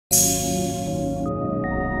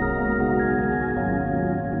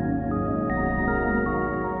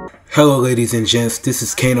Hello ladies and gents, this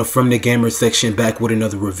is KANO from the gamer section back with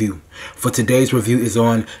another review. For today's review is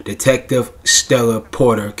on Detective Stella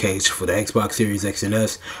Porta case for the Xbox Series X and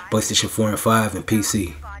S, PlayStation 4 and 5, and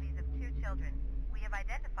PC.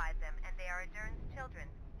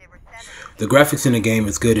 The graphics in the game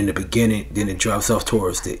is good in the beginning, then it drops off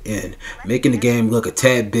towards the end, making the game look a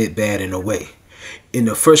tad bit bad in a way. In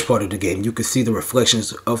the first part of the game, you can see the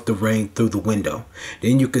reflections of the rain through the window.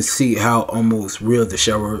 Then you can see how almost real the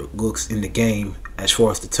shower looks in the game as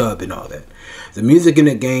far as the tub and all that. The music in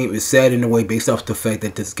the game is sad in a way based off the fact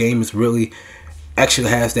that this game is really actually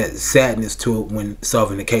has that sadness to it when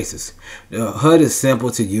solving the cases. The HUD is simple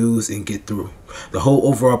to use and get through. The whole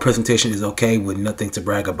overall presentation is okay with nothing to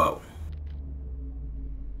brag about.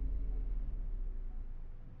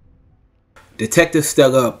 Detective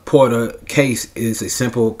Stella Porta case is a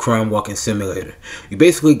simple crime walking simulator. You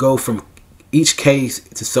basically go from each case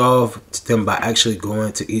to solve them by actually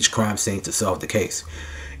going to each crime scene to solve the case.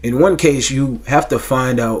 In one case, you have to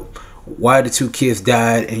find out why the two kids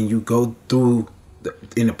died, and you go through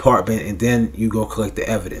an apartment and then you go collect the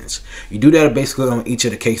evidence. You do that basically on each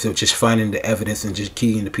of the cases, just finding the evidence and just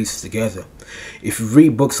keying the pieces together. If you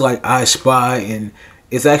read books like I Spy, and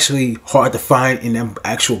it's actually hard to find in them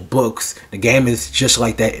actual books, the game is just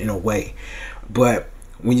like that in a way. But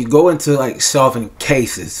when you go into like solving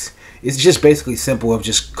cases, it's just basically simple of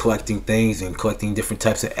just collecting things and collecting different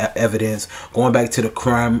types of evidence, going back to the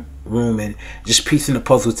crime room and just piecing the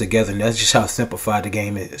puzzle together. And that's just how simplified the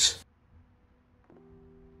game is.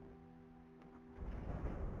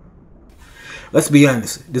 Let's be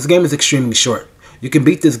honest, this game is extremely short. You can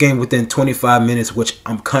beat this game within 25 minutes, which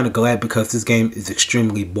I'm kind of glad because this game is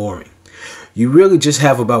extremely boring. You really just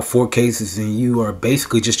have about 4 cases and you are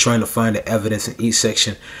basically just trying to find the evidence in each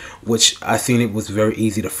section, which I seen it was very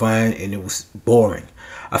easy to find and it was boring.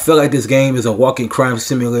 I feel like this game is a walking crime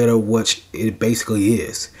simulator, which it basically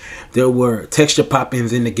is. There were texture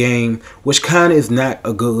pop-ins in the game, which kind of is not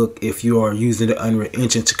a good look if you are using the Unreal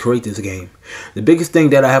Engine to create this game. The biggest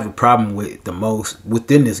thing that I have a problem with the most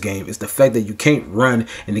within this game is the fact that you can't run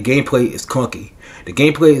and the gameplay is clunky. The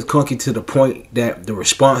gameplay is clunky to the point that the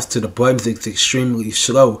response to the buttons is extremely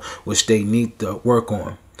slow, which they need to work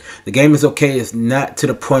on. The game is okay, it's not to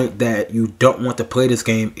the point that you don't want to play this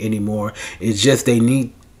game anymore. It's just they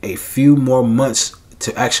need a few more months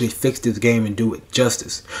to actually fix this game and do it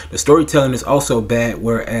justice. The storytelling is also bad,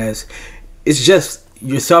 whereas it's just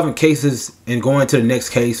you're solving cases and going to the next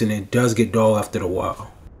case and it does get dull after a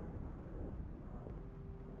while.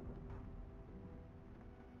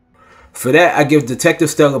 For that, I give Detective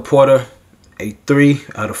Stella Porta a 3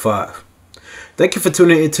 out of 5. Thank you for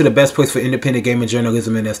tuning into the best place for independent gaming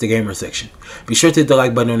journalism, and that's the gamer section. Be sure to hit the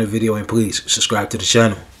like button on the video and please subscribe to the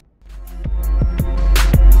channel.